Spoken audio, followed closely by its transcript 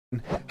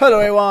Hello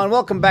everyone,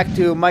 welcome back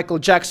to Michael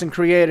Jackson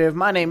Creative.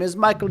 My name is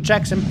Michael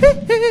Jackson.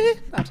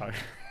 I'm sorry.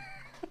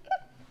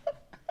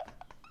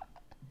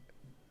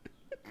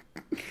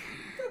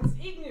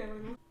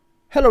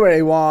 Hello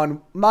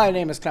everyone, my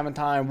name is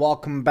Clementine.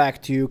 Welcome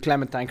back to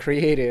Clementine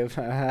Creative.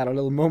 I had a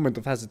little moment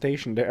of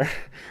hesitation there.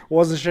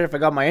 Wasn't sure if I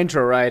got my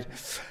intro right.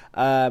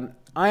 I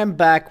am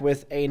back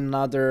with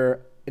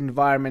another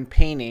environment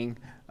painting.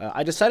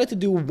 I decided to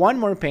do one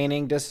more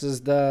painting. This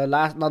is the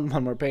last, not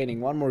one more painting,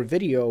 one more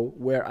video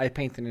where I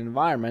paint an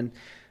environment.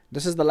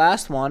 This is the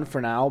last one for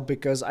now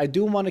because I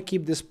do want to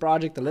keep this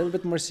project a little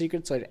bit more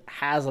secret so it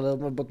has a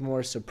little bit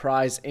more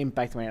surprise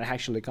impact when it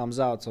actually comes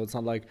out. So it's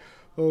not like,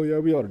 oh yeah,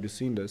 we already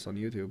seen this on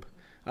YouTube.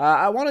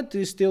 I want it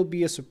to still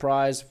be a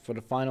surprise for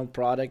the final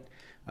product,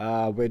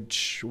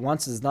 which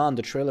once it's done,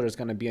 the trailer is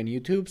going to be on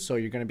YouTube, so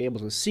you're going to be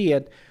able to see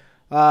it.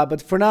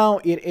 But for now,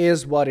 it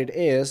is what it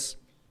is.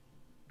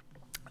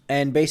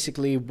 And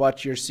basically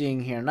what you're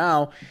seeing here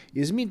now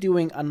is me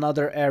doing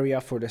another area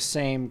for the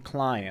same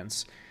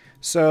clients.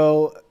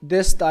 So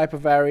this type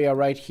of area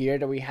right here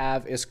that we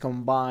have is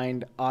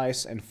combined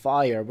ice and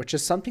fire, which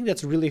is something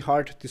that's really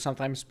hard to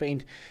sometimes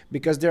paint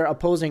because they're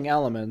opposing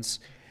elements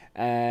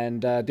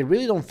and they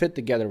really don't fit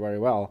together very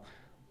well.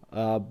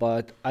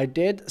 But I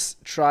did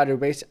try to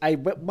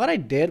what I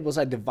did was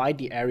I divide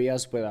the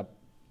areas with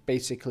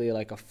basically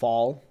like a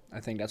fall. I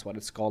think that's what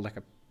it's called, like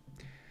a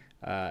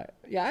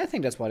yeah, I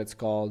think that's what it's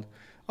called,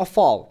 a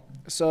fall.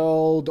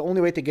 So the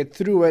only way to get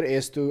through it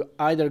is to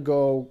either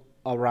go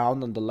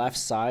around on the left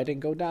side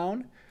and go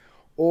down,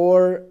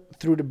 or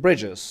through the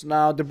bridges.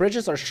 Now the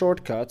bridges are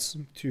shortcuts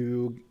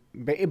to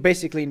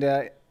basically in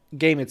the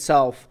game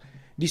itself.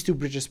 These two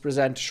bridges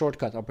present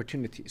shortcut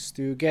opportunities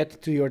to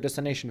get to your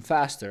destination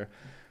faster.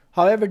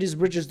 However, these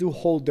bridges do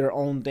hold their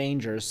own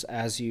dangers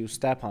as you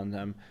step on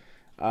them,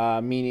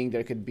 meaning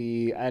there could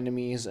be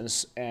enemies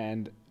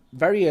and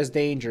various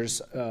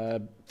dangers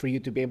for you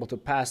to be able to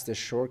pass this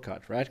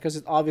shortcut, right? Because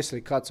it obviously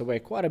cuts away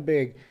quite a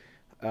big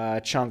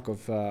chunk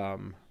of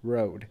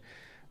road.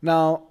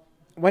 Now,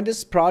 when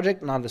this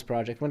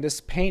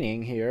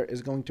painting here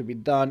is going to be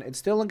done, it's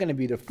still not going to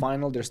be the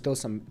final. There's still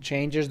some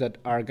changes that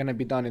are going to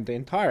be done in the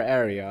entire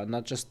area,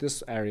 not just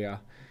this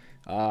area.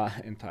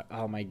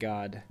 Oh my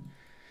god.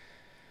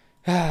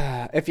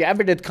 If you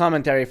ever did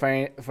commentary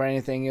for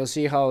anything, you'll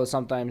see how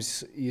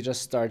sometimes you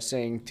just start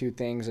saying two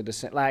things at the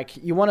same. Like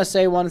you want to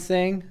say one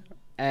thing,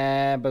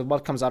 but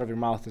what comes out of your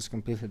mouth is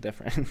completely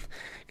different.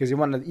 Because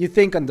you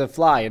think on the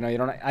fly. You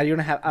know, I don't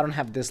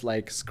have this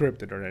like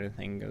scripted or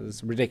anything.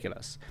 It's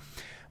ridiculous.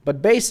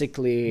 But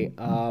basically,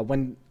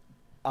 when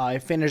I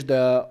finish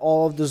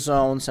all of the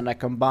zones and I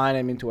combine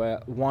them into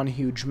one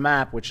huge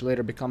map, which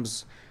later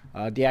becomes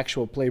the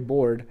actual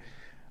playboard.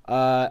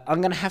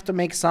 I'm gonna have to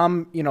make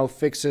some,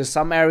 fixes.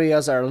 Some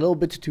areas are a little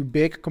bit too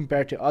big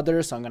compared to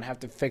others, so I'm gonna have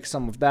to fix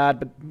some of that.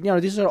 But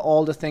these are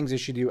all the things you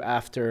should do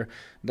after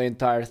the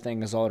entire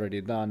thing is already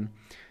done.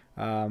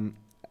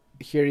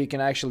 Here you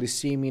can actually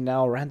see me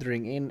now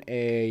rendering in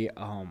a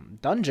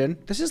dungeon.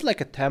 This is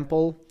like a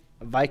temple,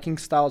 a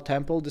Viking-style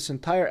temple. This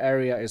entire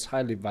area is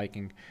highly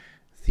Viking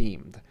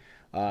themed.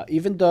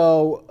 Even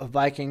though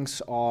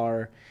Vikings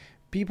are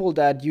people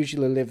that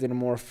usually lived in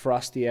more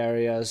frosty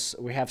areas,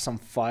 we have some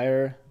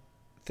fire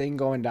thing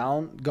going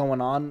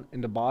on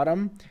in the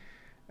bottom.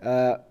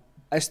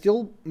 I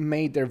still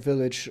made their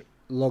village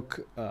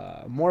look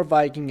more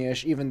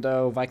Viking-ish, even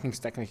though Vikings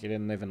technically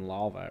didn't live in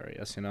lava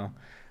areas,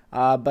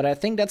 but I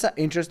think that's an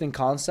interesting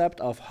concept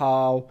of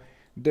how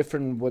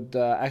different would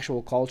the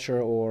actual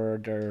culture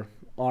or their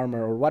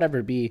armor or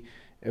whatever be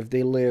if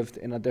they lived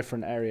in a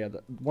different area.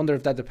 Wonder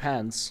if that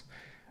depends.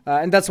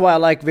 And that's why I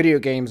like video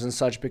games and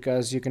such,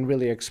 because you can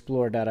really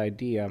explore that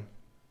idea.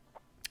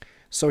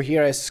 So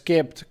here I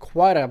skipped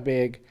quite a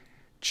big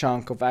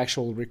chunk of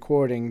actual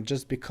recording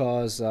just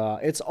because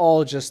it's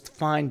all just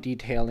fine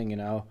detailing,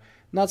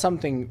 not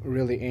something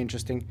really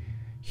interesting.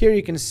 Here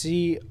you can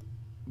see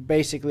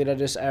basically that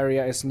this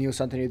area is new,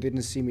 something you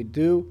didn't see me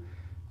do.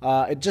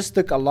 It just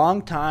took a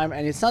long time,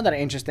 and it's not that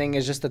interesting.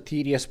 It's just a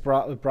tedious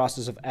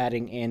process of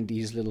adding in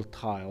these little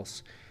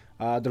tiles.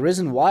 The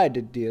reason why I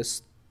did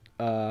this,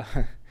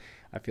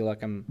 I feel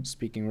like I'm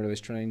speaking really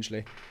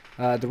strangely.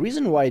 The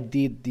reason why I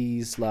did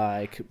these,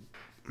 like,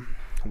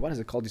 what is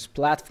it called? These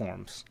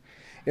platforms,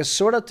 is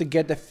sort of to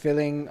get the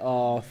feeling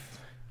of,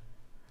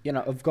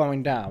 of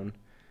going down.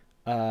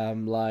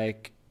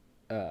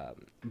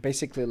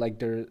 Basically, like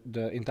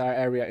the entire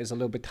area is a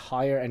little bit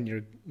higher, and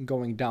you're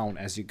going down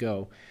as you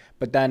go.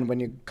 But then when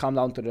you come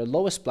down to the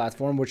lowest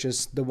platform, which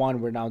is the one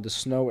where now the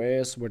snow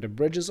is, where the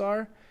bridges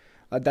are,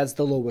 that's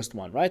the lowest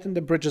one, right? And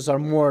the bridges are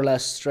more or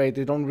less straight.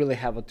 They don't really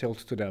have a tilt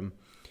to them.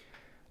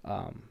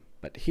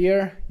 But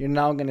here, you're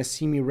now going to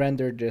see me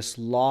render this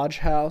lodge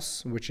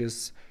house, which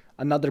is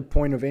another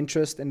point of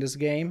interest in this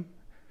game.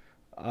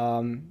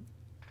 And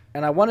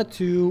I want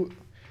you to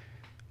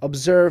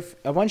observe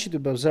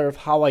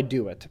how I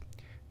do it.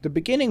 The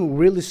beginning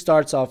really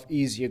starts off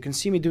easy. You can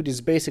see me do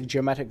these basic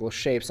geometrical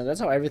shapes, and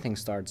that's how everything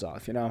starts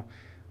off,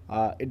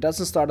 It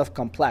doesn't start off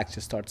complex.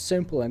 It starts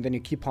simple, and then you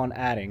keep on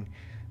adding.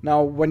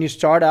 Now, when you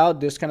start out,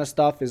 this kind of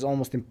stuff is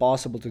almost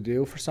impossible to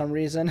do for some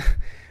reason.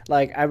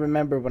 Like, I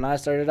remember when I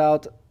started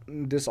out,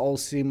 this all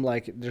seemed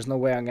like there's no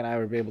way I'm gonna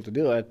ever be able to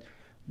do it.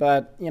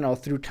 But, you know,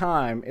 through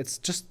time, it's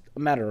just a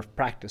matter of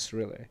practice,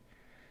 really.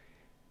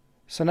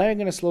 So now you're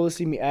gonna slowly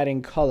see me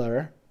adding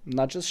color,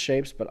 not just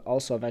shapes, but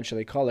also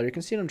eventually color. You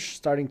can see I'm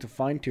starting to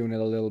fine tune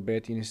it a little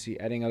bit. You see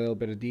adding a little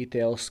bit of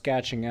detail,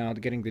 sketching out,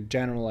 getting the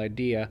general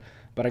idea.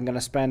 But I'm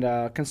gonna spend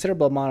a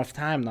considerable amount of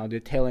time now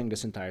detailing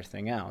this entire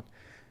thing out.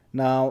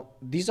 Now,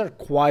 these are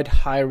quite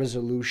high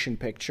resolution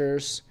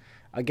pictures.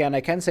 Again, I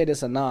can't say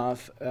this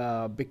enough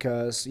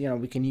because, you know,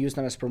 we can use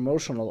them as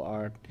promotional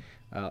art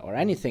or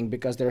anything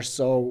because they're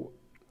so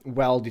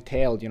well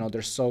detailed, you know,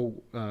 they're so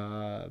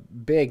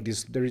big,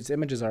 these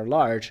images are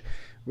large,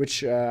 which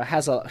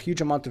has a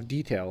huge amount of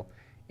detail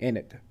in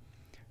it.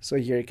 So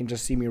here you can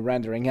just see me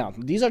rendering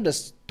out. These are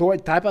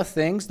the type of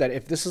things that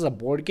if this is a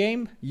board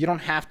game, you don't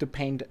have to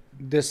paint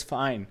this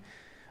fine.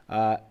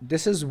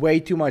 This is way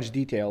too much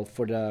detail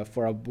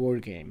for a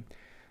board game.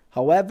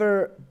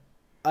 However,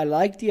 I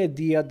like the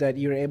idea that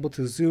you're able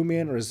to zoom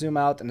in or zoom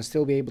out and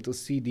still be able to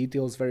see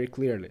details very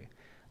clearly.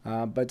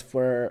 But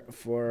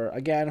for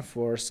a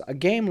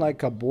game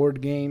like a board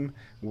game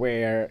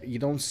where you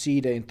don't see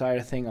the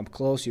entire thing up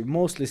close, you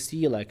mostly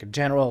see like a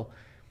general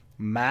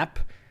map.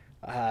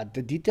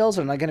 The details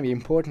are not going to be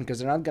important because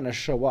they're not going to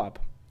show up.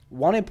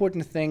 One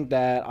important thing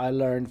that I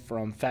learned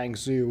from Fang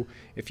Zhu,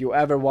 if you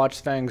ever watch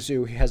Fang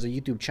Zhu, he has a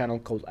YouTube channel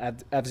called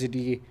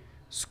FZD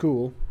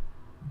School.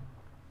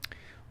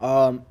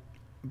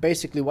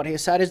 Basically, what he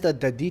said is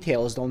that the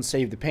details don't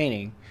save the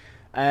painting.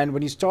 And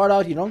when you start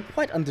out, you don't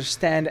quite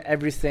understand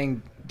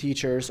everything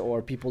teachers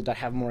or people that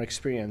have more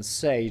experience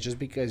say just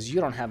because you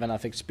don't have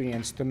enough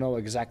experience to know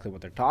exactly what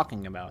they're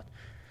talking about.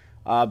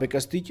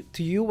 Because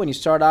to you, when you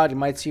start out, it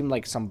might seem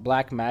like some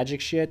black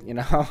magic shit, you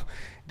know?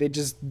 they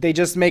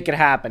just make it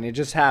happen. It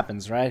just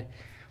happens, right?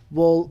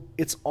 Well,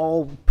 it's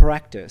all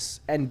practice,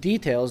 and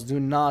details do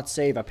not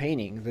save a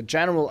painting. The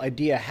general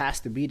idea has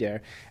to be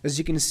there. As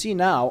you can see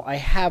now, I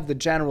have the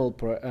general,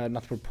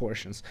 not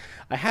proportions,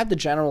 I have the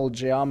general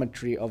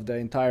geometry of the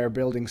entire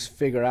buildings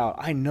figured out.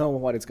 I know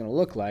what it's going to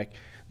look like.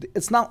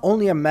 It's not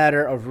only a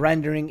matter of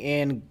rendering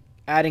in,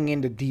 adding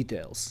in the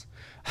details.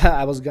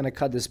 I was going to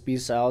cut this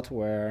piece out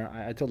where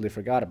I totally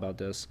forgot about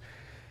this.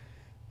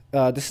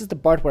 This is the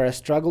part where I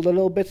struggled a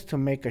little bit to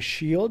make a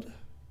shield.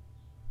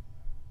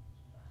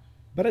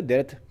 But I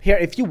did. Here,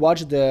 if you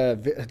watch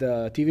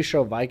the TV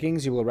show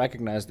Vikings, you will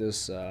recognize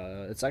this.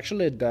 It's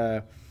actually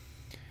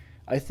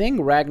I think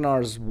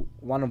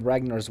one of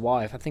Ragnar's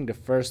wife, I think the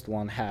first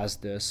one has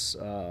this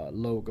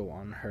logo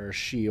on her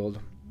shield.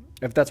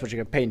 If that's what you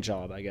can paint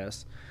job, I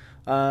guess.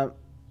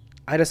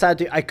 I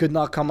decided I could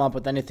not come up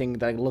with anything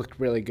that looked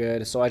really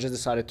good, so I just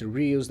decided to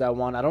reuse that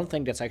one. I don't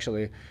think that's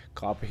actually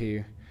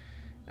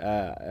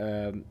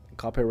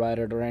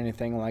copyrighted or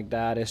anything like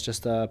that. It's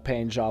just a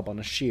paint job on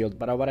a shield.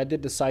 But what I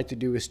did decide to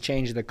do is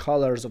change the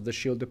colors of the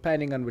shield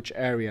depending on which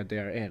area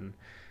they're in.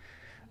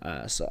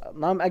 So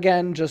I'm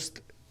again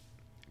just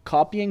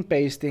copying,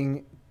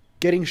 pasting,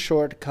 getting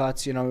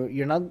shortcuts. You know,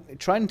 you're not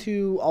trying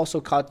to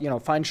also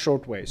find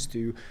short ways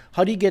to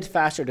how do you get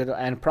faster to the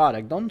end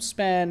product. Don't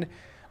spend,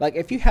 like,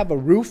 if you have a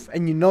roof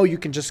and you know you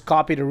can just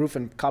copy the roof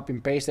and copy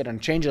and paste it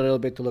and change it a little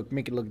bit to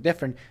make it look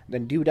different,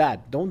 then do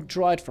that. Don't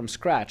draw it from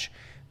scratch.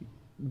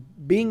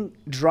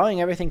 Drawing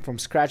everything from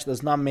scratch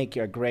does not make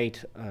you a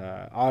great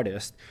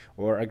artist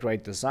or a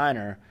great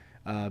designer.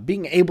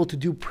 Being able to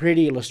do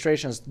pretty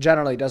illustrations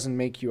generally doesn't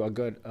make you a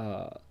good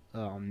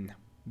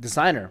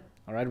designer.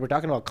 All right, we're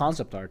talking about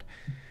concept art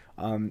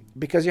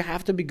because you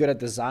have to be good at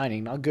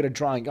designing, not good at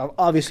drawing.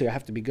 Obviously, you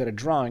have to be good at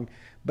drawing,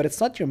 but it's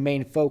not your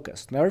main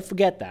focus. Never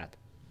forget that.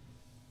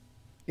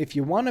 If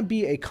you want to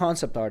be a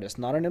concept artist,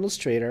 not an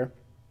illustrator,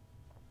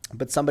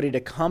 but somebody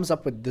that comes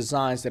up with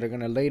designs that are going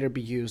to later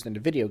be used in the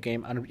video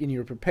game, and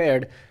you're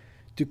prepared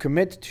to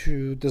commit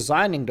to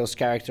designing those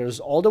characters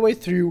all the way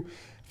through,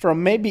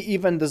 from maybe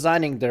even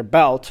designing their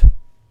belt,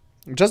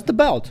 just the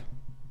belt,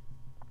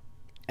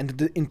 and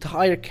the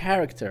entire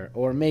character,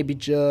 or maybe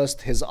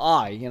just his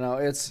eye. You know,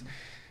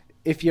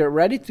 if you're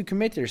ready to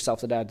commit yourself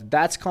to that,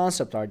 that's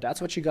concept art.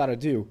 That's what you got to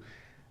do.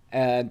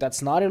 And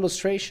that's not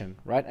illustration,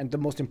 right? And the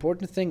most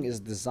important thing is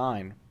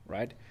design,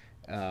 right?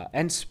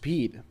 And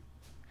speed.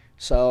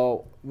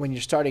 So when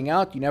you're starting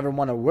out, you never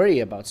want to worry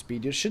about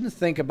speed. You shouldn't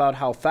think about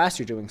how fast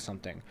you're doing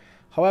something.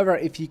 However,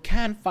 if you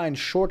can find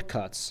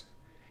shortcuts,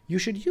 you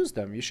should use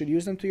them. You should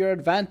use them to your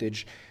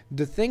advantage.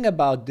 The thing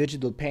about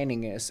digital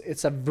painting is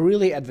it's a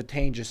really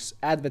advantageous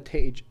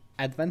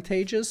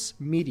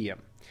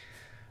medium.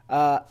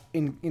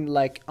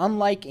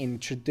 Unlike in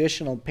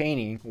traditional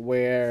painting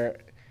where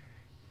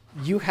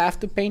you have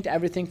to paint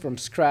everything from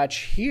scratch,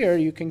 here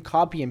you can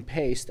copy and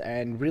paste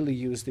and really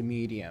use the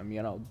medium.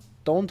 You know,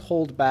 don't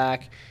hold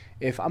back.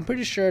 I'm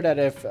pretty sure that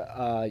if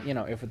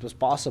it was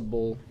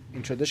possible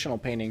in traditional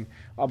painting,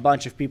 a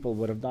bunch of people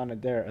would have done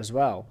it there as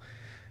well.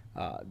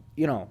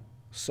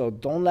 So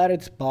don't let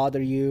it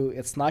bother you.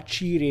 It's not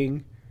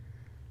cheating.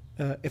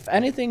 If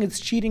anything, it's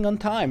cheating on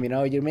time. You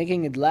know, you're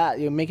making it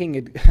you're making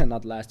it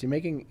not last. You're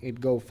making it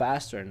go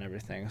faster and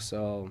everything.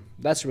 So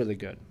that's really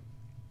good.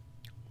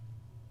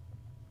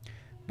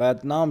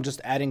 But now I'm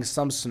just adding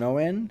some snow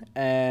in,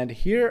 and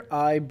here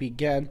I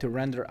began to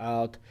render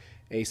out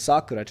a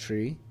sakura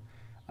tree.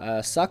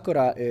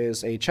 Sakura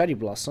is a cherry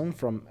blossom,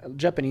 from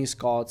Japanese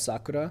called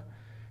sakura.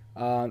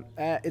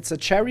 It's a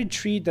cherry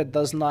tree that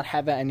does not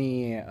have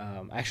any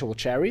actual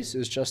cherries.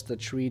 It's just a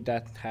tree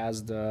that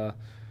has the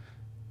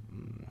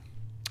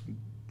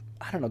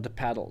I don't know, the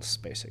petals,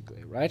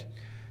 basically, right?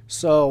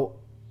 So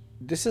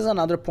this is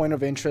another point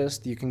of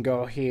interest. You can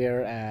go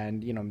here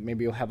and, you know,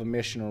 maybe you'll have a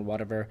mission or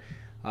whatever.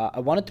 I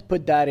wanted to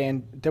put that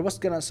in. There was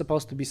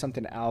supposed to be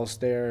something else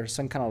there,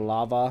 some kind of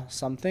lava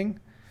something,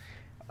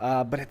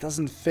 but it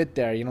doesn't fit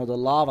there. You know, the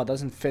lava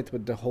doesn't fit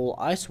with the whole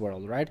ice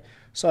world, right?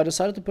 So I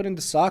decided to put in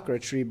the sakura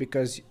tree,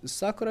 because the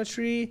sakura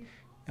tree,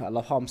 I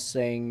love how I'm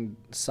saying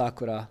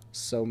sakura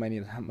so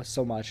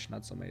much,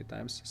 not so many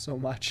times, so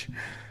much.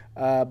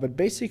 But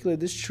basically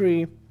this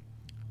tree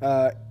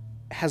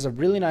has a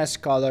really nice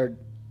color,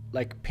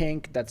 like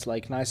pink, that's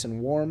like nice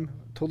and warm,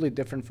 totally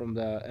different from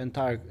the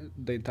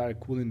entire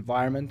cool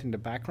environment in the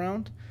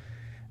background.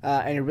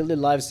 And it really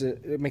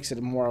it makes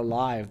it more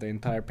alive. The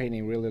entire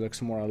painting really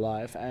looks more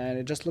alive, and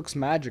it just looks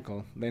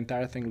magical. The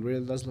entire thing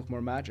really does look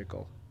more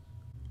magical.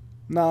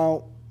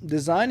 Now,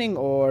 painting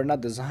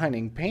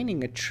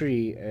a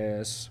tree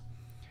is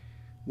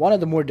one of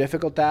the more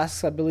difficult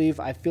tasks, I believe.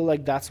 I feel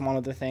like that's one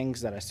of the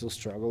things that I still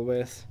struggle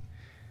with.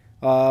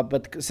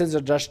 But since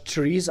they're just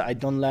trees, I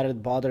don't let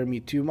it bother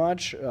me too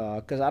much,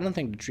 because I don't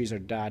think the trees are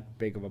that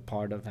big of a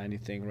part of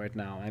anything right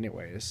now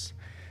anyways.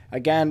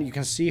 Again, you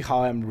can see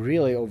how I'm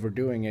really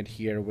overdoing it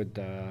here with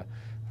the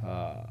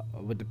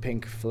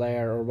pink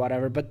flare or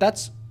whatever, but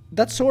that's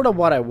sort of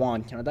what I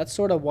want. You know, that's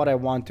sort of what I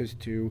wanted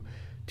to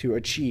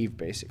achieve,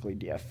 basically,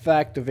 the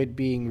effect of it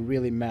being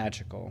really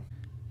magical.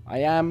 I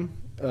am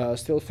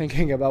still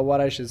thinking about what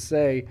I should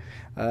say.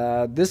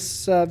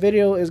 This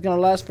video is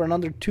gonna last for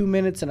another 2.5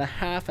 minutes, and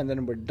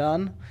then we're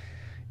done.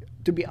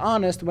 To be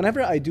honest,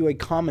 whenever I do a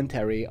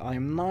commentary,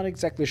 I'm not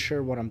exactly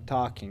sure what I'm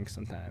talking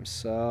sometimes.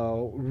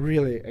 So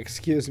really,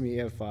 excuse me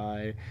if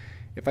I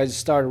just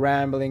start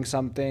rambling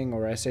something,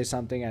 or I say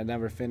something and I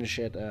never finish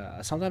it.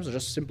 Sometimes I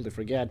just simply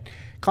forget.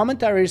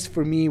 Commentaries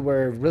for me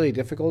were really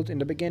difficult in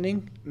the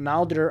beginning.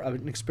 Now they're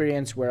an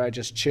experience where I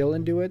just chill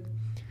and do it.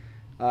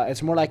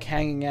 It's more like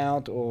hanging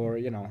out, or,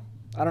 you know,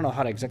 I don't know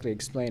how to exactly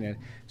explain it.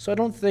 So I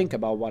don't think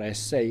about what I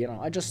say, you know,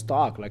 I just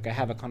talk like I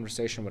have a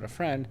conversation with a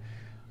friend,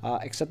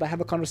 except I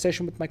have a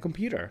conversation with my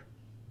computer.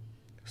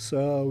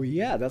 So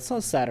yeah, that's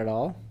not sad at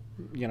all,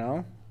 you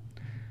know.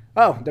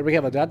 Oh, there we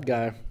have that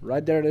guy,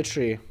 right there in the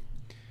tree.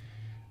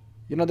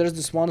 You know, there's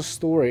this one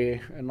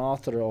story an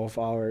author of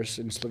ours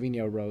in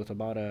Slovenia wrote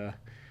about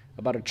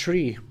a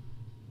tree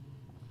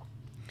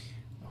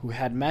who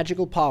had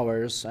magical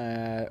powers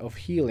of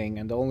healing,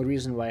 and the only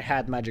reason why it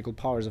had magical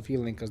powers of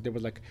healing because there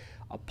was like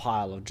a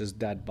pile of just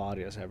dead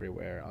bodies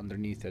everywhere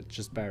underneath it,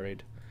 just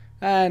buried,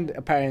 and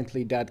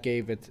apparently that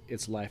gave it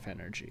its life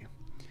energy.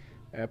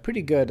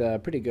 Pretty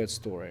good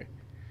story.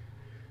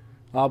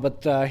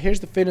 But here's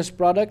the finished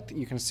product.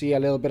 You can see a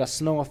little bit of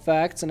snow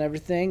effects and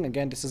everything.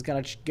 Again, this is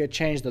gonna get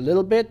changed a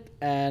little bit,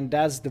 and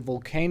that's the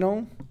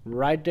volcano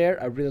right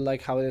there. I really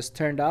like how this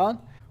turned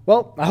out.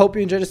 Well, I hope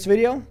you enjoyed this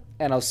video,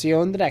 and I'll see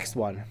you in the next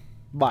one.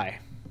 Bye.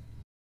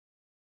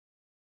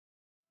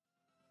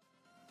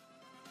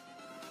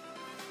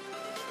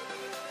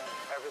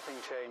 Everything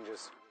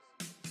changes.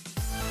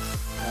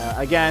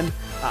 Again,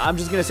 I'm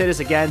just gonna say this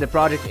again, the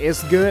project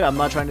is good. I'm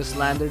not trying to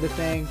slander the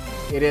thing.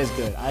 It is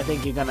good. I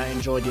think you're gonna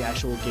enjoy the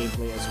actual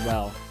gameplay as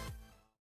well.